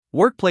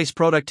Workplace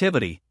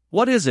productivity: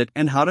 what is it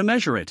and how to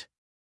measure it?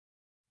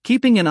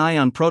 Keeping an eye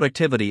on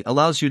productivity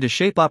allows you to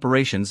shape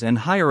operations and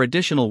hire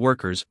additional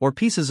workers or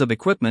pieces of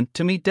equipment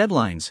to meet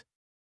deadlines.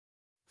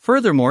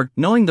 Furthermore,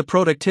 knowing the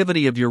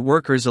productivity of your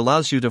workers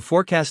allows you to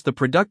forecast the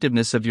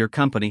productiveness of your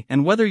company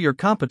and whether you're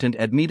competent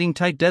at meeting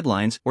tight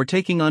deadlines or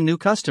taking on new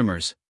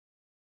customers.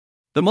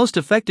 The most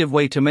effective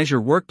way to measure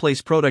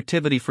workplace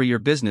productivity for your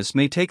business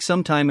may take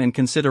some time and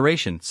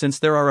consideration, since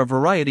there are a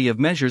variety of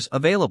measures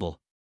available.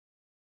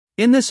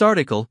 In this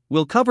article,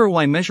 we'll cover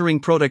why measuring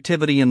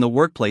productivity in the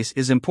workplace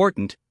is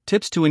important,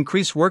 tips to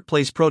increase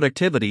workplace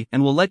productivity,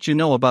 and we'll let you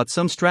know about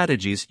some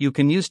strategies you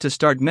can use to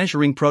start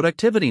measuring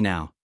productivity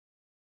now.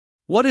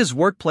 What is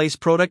workplace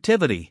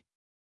productivity?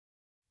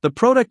 The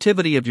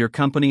productivity of your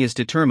company is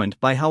determined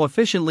by how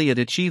efficiently it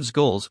achieves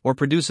goals or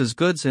produces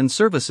goods and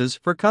services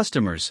for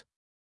customers.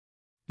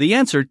 The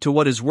answer to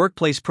what is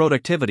workplace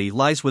productivity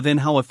lies within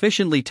how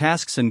efficiently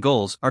tasks and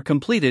goals are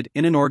completed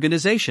in an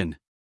organization.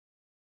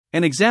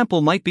 An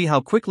example might be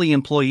how quickly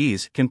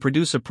employees can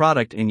produce a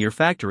product in your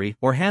factory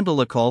or handle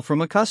a call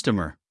from a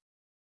customer.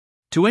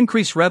 To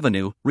increase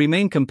revenue,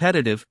 remain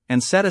competitive,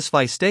 and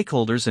satisfy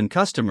stakeholders and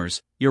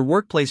customers, your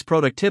workplace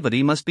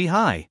productivity must be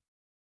high.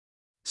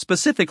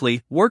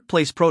 Specifically,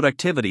 workplace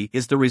productivity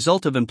is the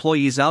result of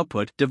employees'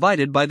 output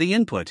divided by the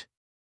input.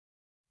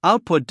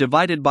 Output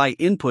divided by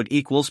input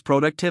equals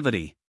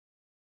productivity.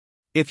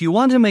 If you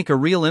want to make a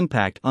real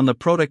impact on the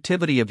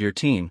productivity of your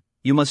team,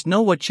 you must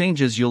know what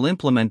changes you'll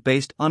implement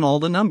based on all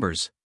the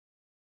numbers.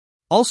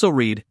 Also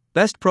read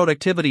Best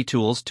Productivity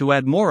Tools to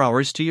Add More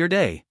Hours to Your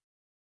Day.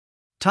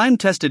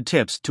 Time-tested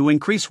tips to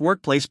increase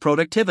workplace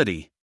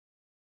productivity.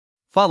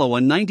 Follow a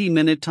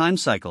 90-minute time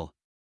cycle.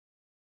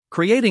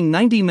 Creating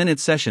 90-minute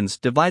sessions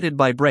divided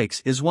by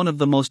breaks is one of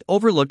the most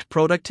overlooked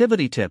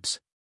productivity tips.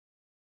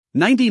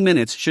 90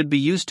 minutes should be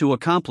used to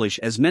accomplish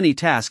as many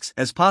tasks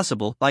as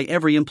possible by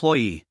every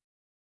employee.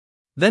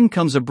 Then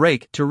comes a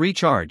break to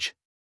recharge.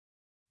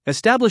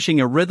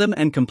 Establishing a rhythm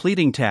and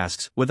completing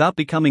tasks without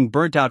becoming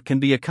burnt out can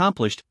be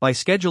accomplished by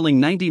scheduling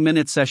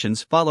 90-minute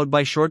sessions followed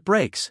by short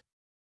breaks.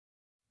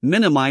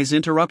 Minimize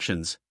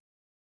interruptions.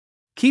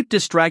 Keep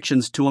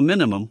distractions to a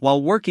minimum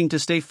while working to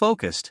stay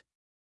focused.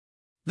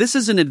 This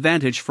is an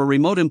advantage for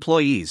remote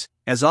employees,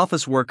 as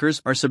office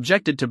workers are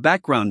subjected to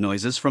background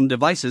noises from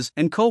devices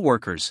and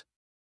co-workers.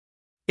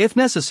 If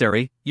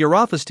necessary, your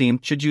office team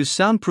should use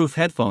soundproof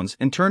headphones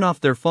and turn off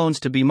their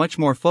phones to be much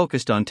more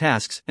focused on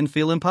tasks and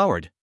feel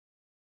empowered.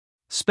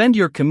 Spend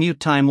your commute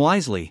time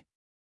wisely.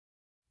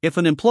 If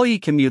an employee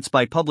commutes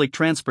by public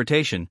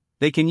transportation,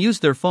 they can use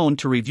their phone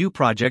to review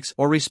projects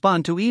or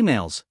respond to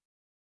emails.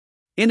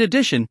 In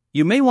addition,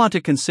 you may want to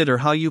consider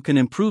how you can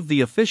improve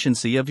the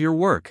efficiency of your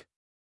work.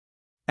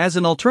 As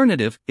an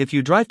alternative, if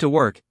you drive to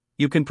work,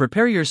 you can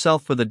prepare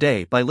yourself for the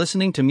day by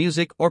listening to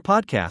music or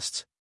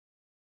podcasts.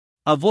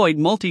 Avoid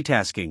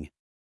multitasking.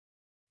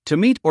 To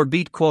meet or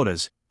beat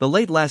quotas, the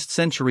late last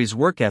century's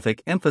work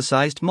ethic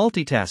emphasized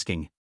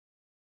multitasking.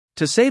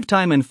 To save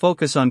time and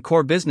focus on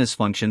core business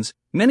functions,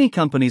 many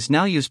companies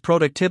now use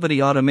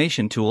productivity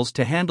automation tools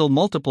to handle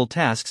multiple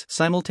tasks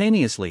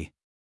simultaneously.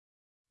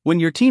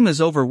 When your team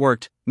is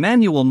overworked,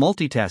 manual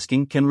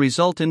multitasking can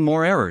result in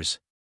more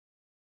errors.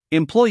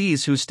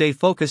 Employees who stay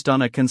focused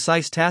on a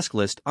concise task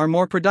list are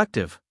more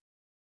productive.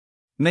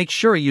 Make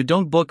sure you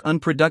don't book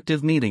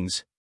unproductive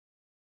meetings.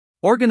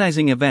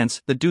 Organizing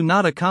events that do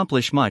not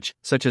accomplish much,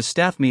 such as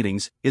staff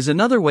meetings, is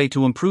another way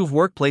to improve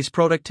workplace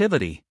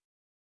productivity.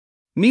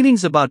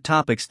 Meetings about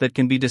topics that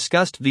can be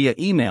discussed via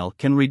email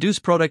can reduce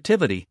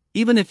productivity,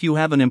 even if you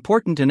have an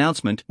important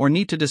announcement or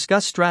need to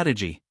discuss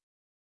strategy.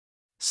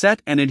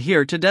 Set and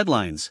adhere to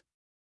deadlines.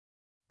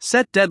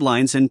 Set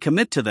deadlines and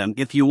commit to them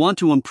if you want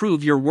to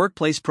improve your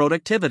workplace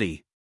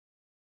productivity.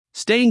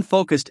 Staying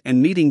focused and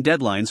meeting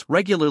deadlines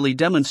regularly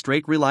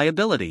demonstrate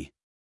reliability.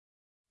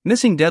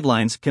 Missing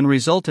deadlines can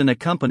result in a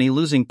company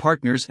losing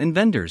partners and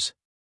vendors.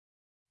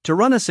 To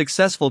run a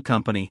successful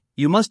company,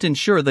 you must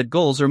ensure that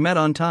goals are met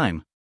on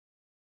time.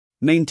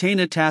 Maintain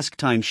a task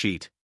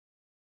timesheet.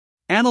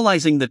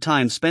 Analyzing the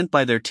time spent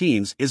by their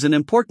teams is an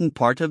important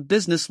part of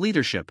business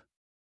leadership.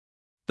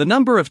 The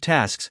number of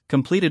tasks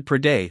completed per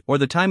day or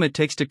the time it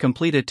takes to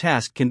complete a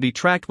task can be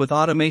tracked with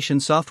automation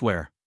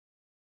software.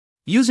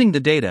 Using the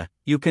data,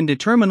 you can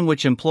determine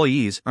which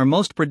employees are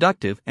most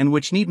productive and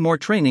which need more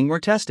training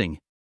or testing.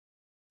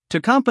 To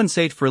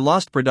compensate for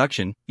lost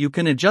production, you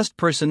can adjust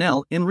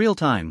personnel in real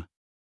time.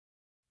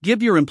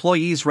 Give your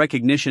employees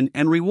recognition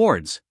and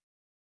rewards.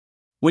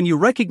 When you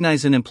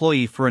recognize an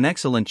employee for an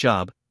excellent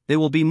job, they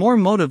will be more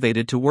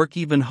motivated to work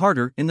even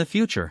harder in the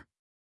future.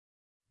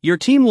 Your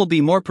team will be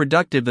more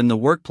productive in the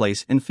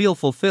workplace and feel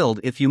fulfilled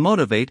if you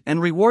motivate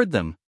and reward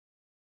them.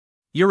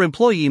 Your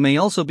employee may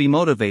also be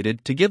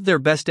motivated to give their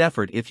best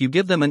effort if you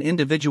give them an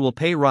individual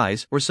pay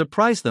rise or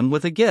surprise them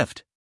with a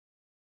gift.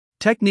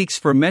 Techniques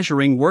for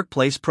measuring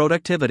workplace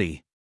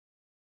productivity.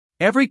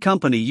 Every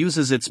company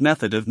uses its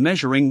method of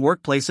measuring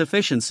workplace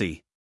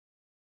efficiency.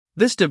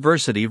 This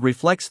diversity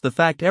reflects the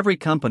fact every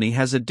company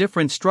has a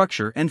different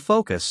structure and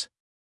focus.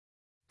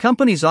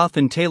 Companies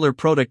often tailor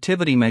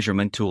productivity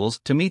measurement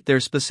tools to meet their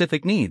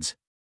specific needs.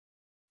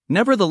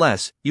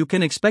 Nevertheless, you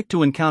can expect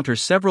to encounter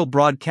several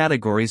broad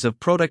categories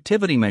of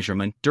productivity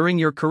measurement during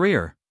your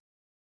career.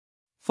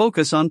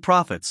 Focus on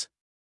profits.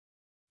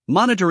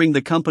 Monitoring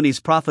the company's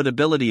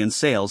profitability and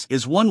sales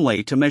is one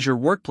way to measure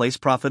workplace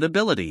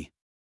profitability.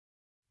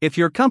 If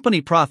your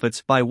company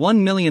profits by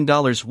 $1 million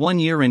one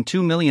year and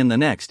 $2 million the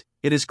next,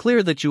 it is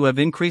clear that you have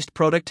increased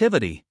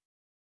productivity.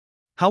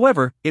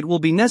 However, it will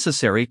be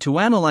necessary to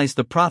analyze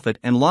the profit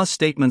and loss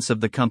statements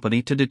of the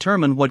company to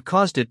determine what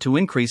caused it to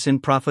increase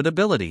in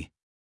profitability.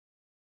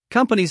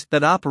 Companies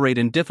that operate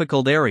in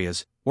difficult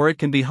areas, where it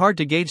can be hard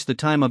to gauge the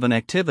time of an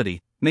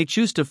activity, may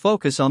choose to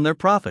focus on their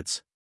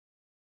profits.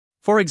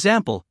 For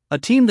example, a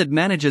team that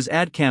manages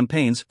ad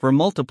campaigns for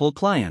multiple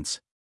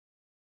clients.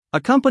 A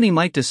company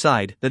might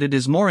decide that it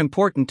is more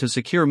important to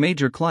secure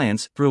major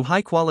clients through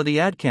high-quality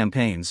ad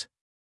campaigns.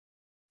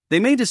 They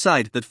may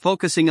decide that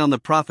focusing on the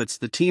profits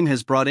the team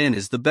has brought in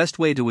is the best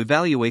way to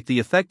evaluate the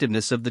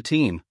effectiveness of the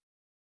team.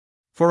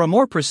 For a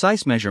more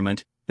precise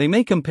measurement, they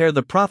may compare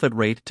the profit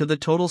rate to the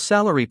total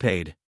salary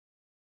paid.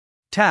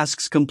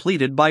 Tasks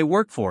completed by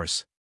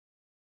workforce.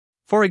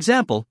 For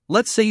example,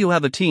 let's say you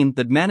have a team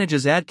that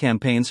manages ad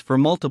campaigns for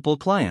multiple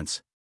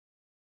clients.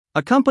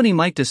 A company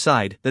might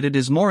decide that it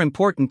is more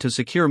important to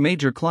secure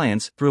major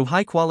clients through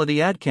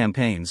high-quality ad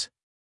campaigns.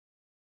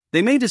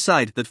 They may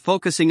decide that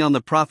focusing on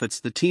the profits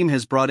the team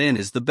has brought in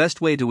is the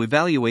best way to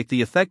evaluate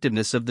the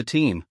effectiveness of the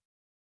team.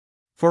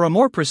 For a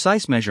more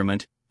precise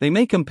measurement, they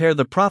may compare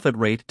the profit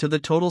rate to the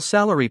total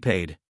salary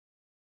paid.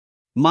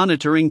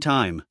 Monitoring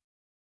time.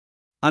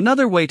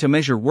 Another way to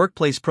measure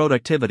workplace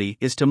productivity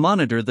is to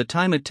monitor the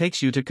time it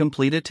takes you to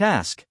complete a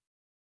task.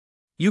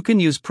 You can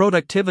use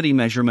productivity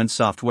measurement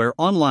software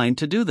online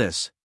to do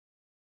this.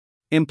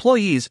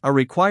 Employees are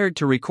required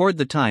to record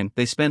the time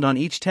they spend on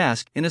each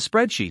task in a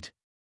spreadsheet.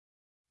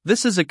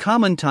 This is a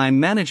common time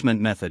management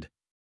method.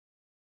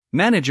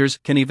 Managers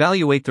can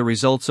evaluate the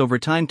results over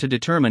time to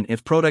determine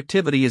if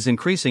productivity is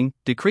increasing,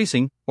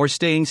 decreasing, or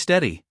staying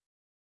steady.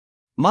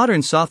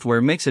 Modern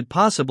software makes it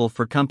possible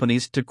for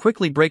companies to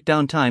quickly break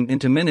down time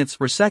into minutes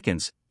or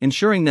seconds,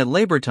 ensuring that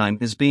labor time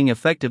is being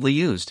effectively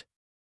used.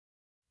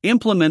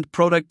 Implement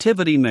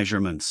productivity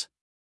measurements.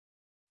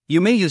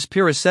 You may use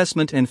peer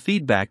assessment and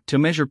feedback to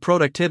measure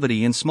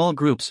productivity in small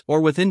groups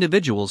or with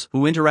individuals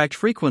who interact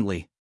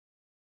frequently.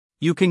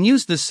 You can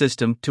use this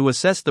system to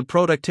assess the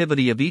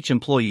productivity of each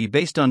employee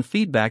based on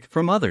feedback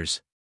from others.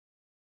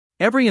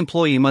 Every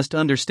employee must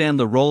understand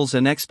the roles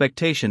and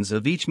expectations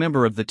of each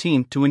member of the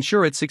team to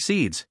ensure it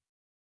succeeds.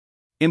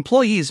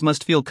 Employees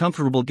must feel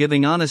comfortable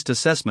giving honest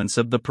assessments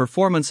of the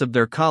performance of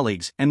their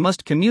colleagues and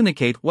must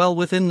communicate well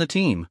within the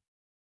team.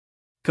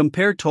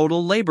 Compare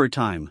total labor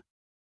time.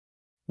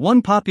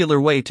 One popular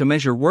way to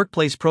measure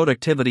workplace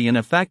productivity in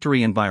a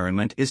factory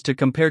environment is to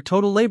compare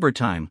total labor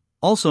time,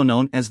 also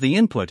known as the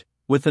input,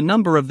 with the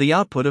number of the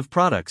output of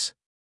products.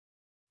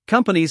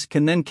 Companies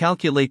can then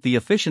calculate the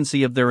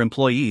efficiency of their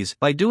employees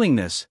by doing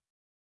this.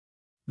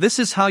 This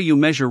is how you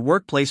measure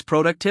workplace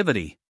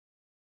productivity.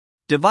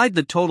 Divide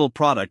the total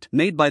product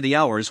made by the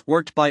hours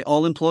worked by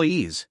all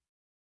employees.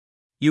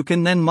 You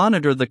can then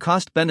monitor the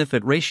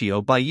cost-benefit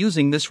ratio by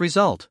using this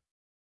result.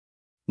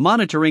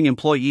 Monitoring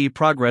employee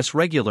progress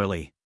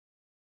regularly.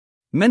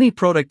 Many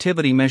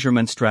productivity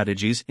measurement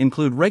strategies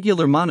include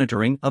regular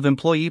monitoring of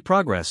employee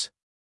progress.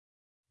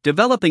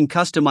 Developing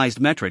customized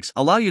metrics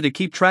allow you to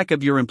keep track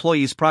of your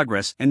employees'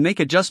 progress and make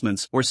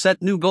adjustments or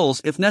set new goals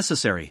if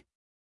necessary.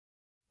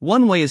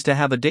 One way is to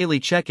have a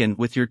daily check-in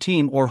with your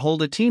team or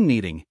hold a team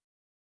meeting.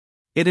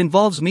 It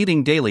involves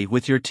meeting daily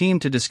with your team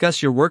to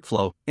discuss your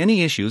workflow,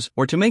 any issues,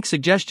 or to make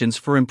suggestions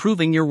for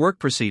improving your work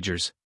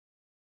procedures.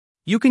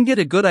 You can get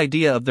a good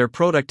idea of their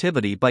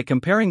productivity by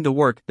comparing the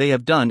work they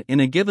have done in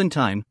a given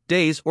time,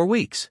 days, or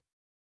weeks.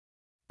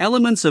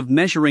 Elements of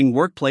measuring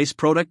workplace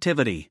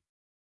productivity.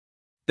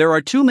 There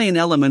are two main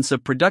elements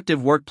of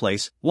productive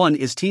workplace, one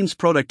is team's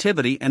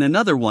productivity and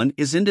another one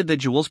is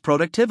individual's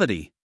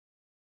productivity.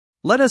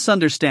 Let us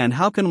understand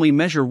how can we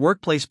measure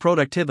workplace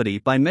productivity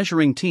by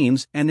measuring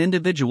teams and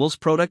individuals'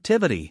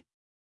 productivity.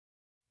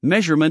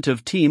 Measurement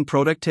of team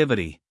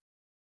productivity.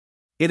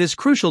 It is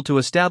crucial to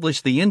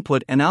establish the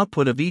input and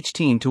output of each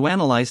team to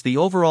analyze the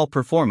overall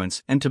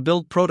performance and to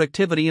build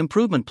productivity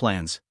improvement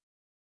plans.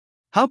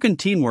 How can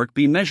teamwork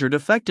be measured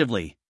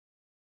effectively?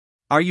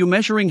 Are you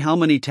measuring how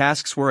many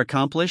tasks were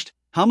accomplished,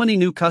 how many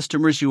new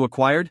customers you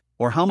acquired,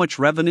 or how much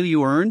revenue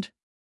you earned?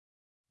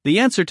 The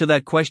answer to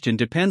that question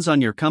depends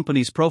on your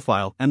company's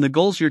profile and the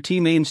goals your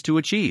team aims to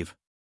achieve.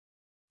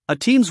 A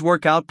team's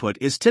work output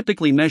is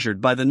typically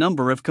measured by the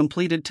number of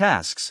completed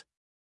tasks.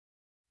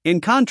 In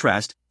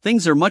contrast,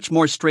 things are much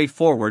more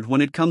straightforward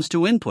when it comes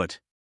to input.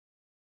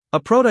 A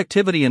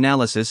productivity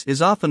analysis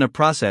is often a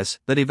process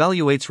that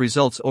evaluates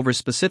results over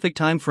specific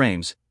time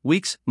frames,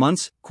 weeks,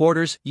 months,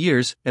 quarters,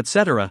 years,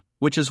 etc.,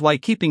 which is why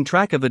keeping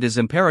track of it is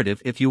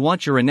imperative if you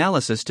want your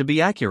analysis to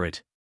be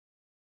accurate.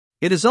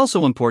 It is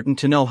also important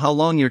to know how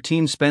long your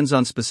team spends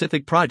on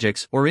specific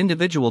projects or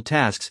individual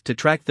tasks to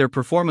track their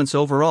performance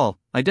overall,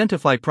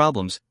 identify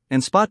problems,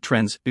 and spot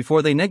trends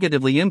before they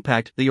negatively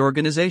impact the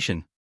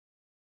organization.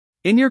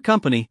 In your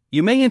company,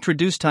 you may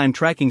introduce time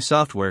tracking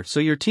software so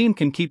your team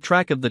can keep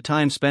track of the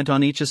time spent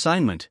on each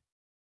assignment.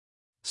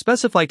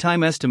 Specify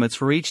time estimates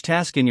for each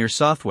task in your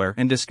software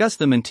and discuss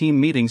them in team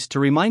meetings to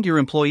remind your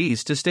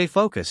employees to stay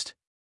focused.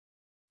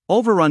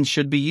 Overruns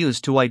should be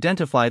used to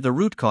identify the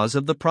root cause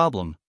of the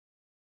problem.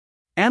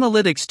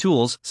 Analytics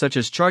tools, such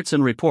as charts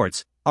and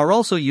reports, are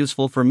also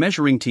useful for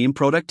measuring team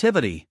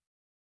productivity.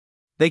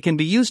 They can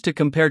be used to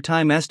compare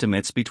time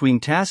estimates between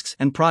tasks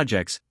and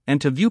projects, and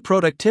to view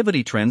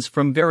productivity trends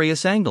from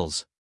various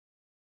angles.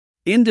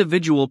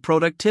 Individual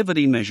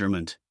productivity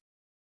measurement.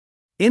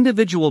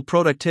 Individual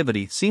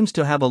productivity seems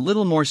to have a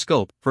little more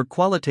scope for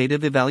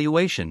qualitative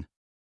evaluation.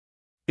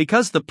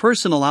 Because the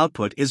personal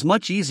output is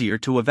much easier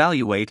to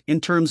evaluate in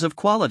terms of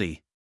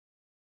quality.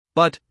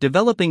 But,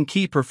 developing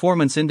key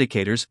performance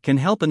indicators can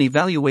help in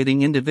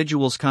evaluating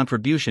individuals'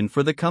 contribution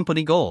for the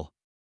company goal.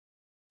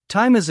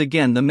 Time is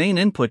again the main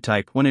input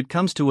type when it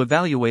comes to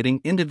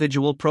evaluating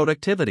individual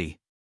productivity.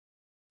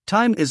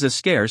 Time is a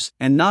scarce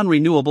and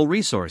non-renewable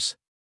resource.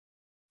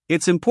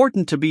 It's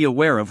important to be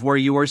aware of where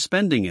you are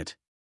spending it.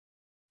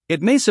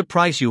 It may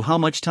surprise you how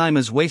much time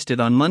is wasted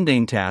on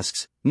mundane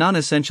tasks,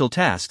 non-essential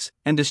tasks,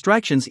 and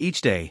distractions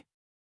each day.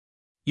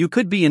 You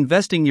could be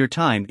investing your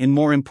time in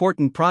more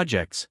important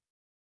projects.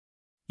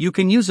 You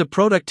can use a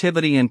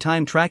productivity and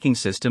time tracking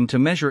system to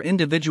measure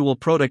individual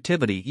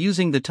productivity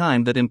using the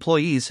time that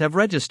employees have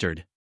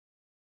registered.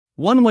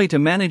 One way to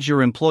manage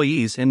your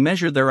employees and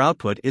measure their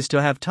output is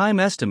to have time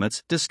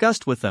estimates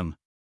discussed with them.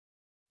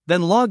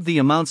 Then log the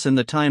amounts in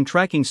the time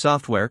tracking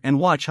software and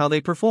watch how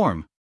they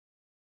perform.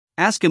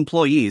 Ask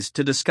employees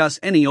to discuss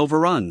any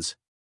overruns.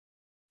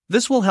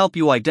 This will help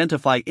you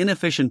identify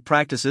inefficient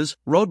practices,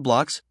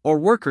 roadblocks, or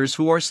workers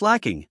who are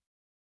slacking.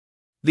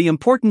 The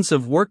importance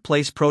of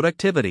workplace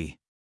productivity.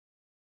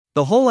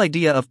 The whole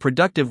idea of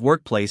productive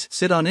workplace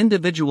sits on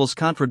individuals'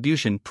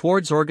 contribution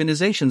towards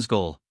organization's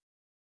goal.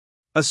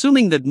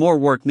 Assuming that more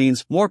work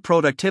means more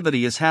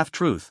productivity is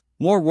half-truth.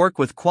 More work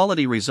with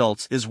quality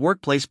results is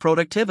workplace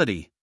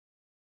productivity.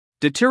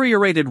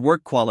 Deteriorated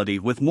work quality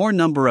with more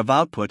number of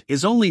output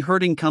is only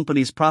hurting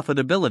companies'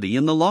 profitability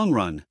in the long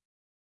run.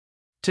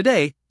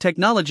 Today,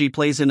 technology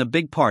plays in a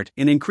big part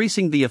in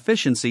increasing the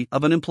efficiency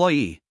of an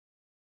employee.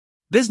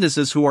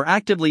 Businesses who are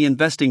actively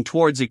investing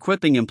towards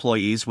equipping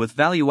employees with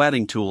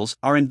value-adding tools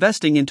are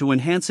investing into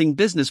enhancing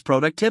business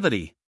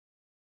productivity.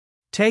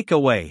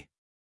 Takeaway: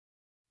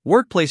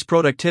 workplace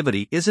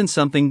productivity isn't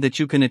something that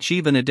you can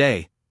achieve in a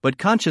day, but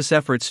conscious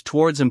efforts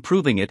towards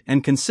improving it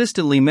and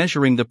consistently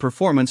measuring the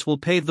performance will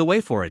pave the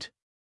way for it.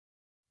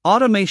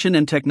 Automation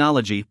and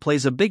technology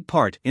plays a big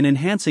part in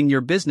enhancing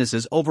your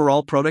business's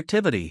overall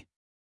productivity.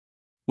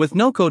 With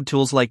no-code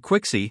tools like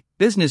Quixy,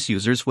 business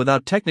users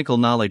without technical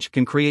knowledge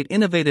can create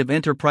innovative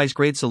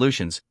enterprise-grade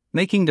solutions,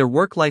 making their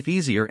work life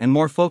easier and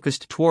more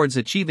focused towards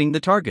achieving the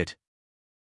target.